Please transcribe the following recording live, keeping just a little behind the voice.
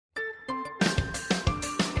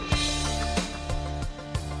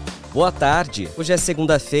Boa tarde, hoje é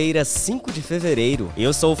segunda-feira, 5 de fevereiro.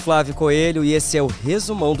 Eu sou o Flávio Coelho e esse é o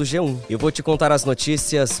resumão do G1. Eu vou te contar as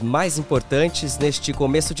notícias mais importantes neste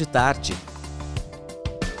começo de tarde.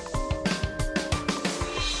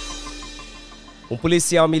 Um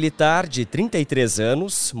policial militar de 33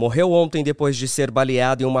 anos morreu ontem depois de ser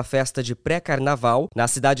baleado em uma festa de pré-carnaval na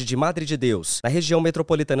cidade de Madre de Deus, na região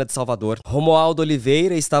metropolitana de Salvador. Romualdo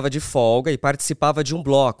Oliveira estava de folga e participava de um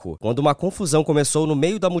bloco, quando uma confusão começou no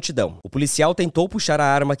meio da multidão. O policial tentou puxar a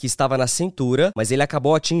arma que estava na cintura, mas ele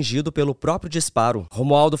acabou atingido pelo próprio disparo.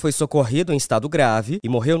 Romualdo foi socorrido em estado grave e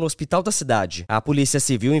morreu no hospital da cidade. A Polícia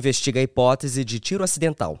Civil investiga a hipótese de tiro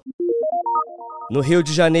acidental. No Rio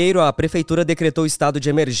de Janeiro, a prefeitura decretou estado de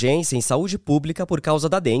emergência em saúde pública por causa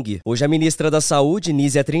da dengue. Hoje, a ministra da Saúde,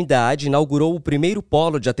 Nízia Trindade, inaugurou o primeiro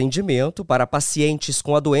polo de atendimento para pacientes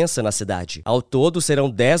com a doença na cidade. Ao todo, serão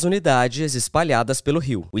 10 unidades espalhadas pelo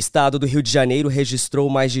Rio. O estado do Rio de Janeiro registrou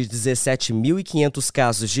mais de 17.500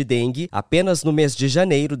 casos de dengue apenas no mês de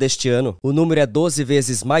janeiro deste ano. O número é 12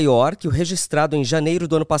 vezes maior que o registrado em janeiro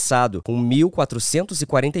do ano passado, com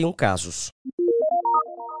 1.441 casos.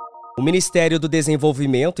 O Ministério do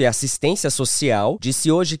Desenvolvimento e Assistência Social disse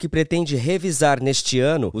hoje que pretende revisar neste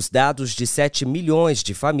ano os dados de 7 milhões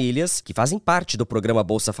de famílias que fazem parte do programa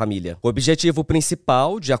Bolsa Família. O objetivo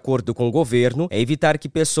principal, de acordo com o governo, é evitar que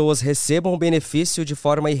pessoas recebam o benefício de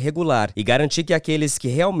forma irregular e garantir que aqueles que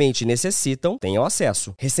realmente necessitam tenham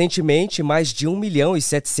acesso. Recentemente, mais de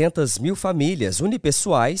 1.700.000 famílias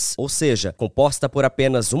unipessoais, ou seja, composta por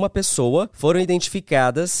apenas uma pessoa, foram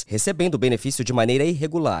identificadas recebendo o benefício de maneira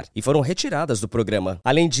irregular e foram retiradas do programa.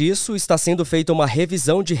 Além disso, está sendo feita uma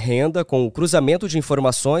revisão de renda com o cruzamento de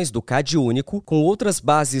informações do CAD único com outras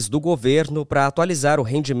bases do governo para atualizar o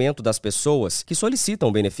rendimento das pessoas que solicitam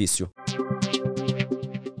o benefício.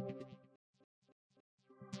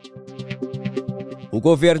 O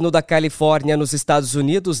governo da Califórnia, nos Estados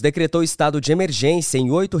Unidos, decretou estado de emergência em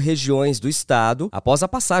 8 regiões do estado após a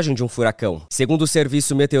passagem de um furacão. Segundo o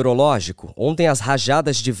serviço meteorológico, ontem as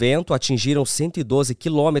rajadas de vento atingiram 112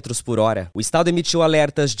 km por hora. O estado emitiu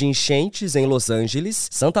alertas de enchentes em Los Angeles,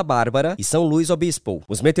 Santa Bárbara e São Luís Obispo.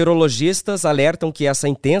 Os meteorologistas alertam que essa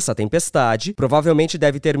intensa tempestade provavelmente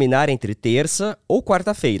deve terminar entre terça ou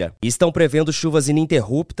quarta-feira. E estão prevendo chuvas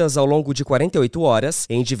ininterruptas ao longo de 48 horas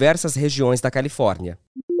em diversas regiões da Califórnia.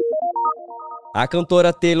 A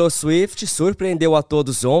cantora Taylor Swift surpreendeu a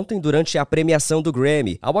todos ontem durante a premiação do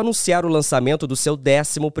Grammy, ao anunciar o lançamento do seu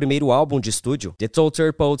 11º álbum de estúdio. The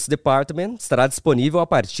Total Pulse Department estará disponível a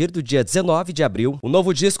partir do dia 19 de abril. O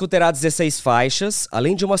novo disco terá 16 faixas,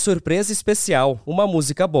 além de uma surpresa especial, uma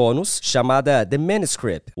música bônus chamada The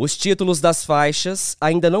Manuscript. Os títulos das faixas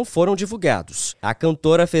ainda não foram divulgados. A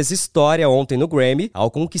cantora fez história ontem no Grammy, ao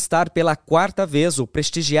conquistar pela 4ª vez o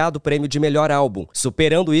prestigiado prêmio de melhor álbum,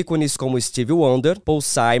 superando ícones como Stevie Wonder, Paul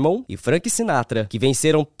Simon e Frank Sinatra, que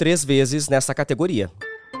venceram 3 vezes nessa categoria.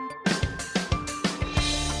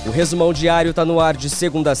 O resumão diário tá no ar de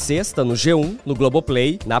segunda a sexta no G1, no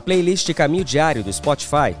Globoplay, na playlist Caminho Diário do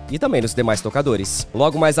Spotify e também nos demais tocadores.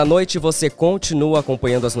 Logo mais à noite você continua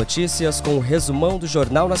acompanhando as notícias com o resumão do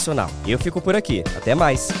Jornal Nacional. Eu fico por aqui. Até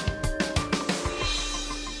mais!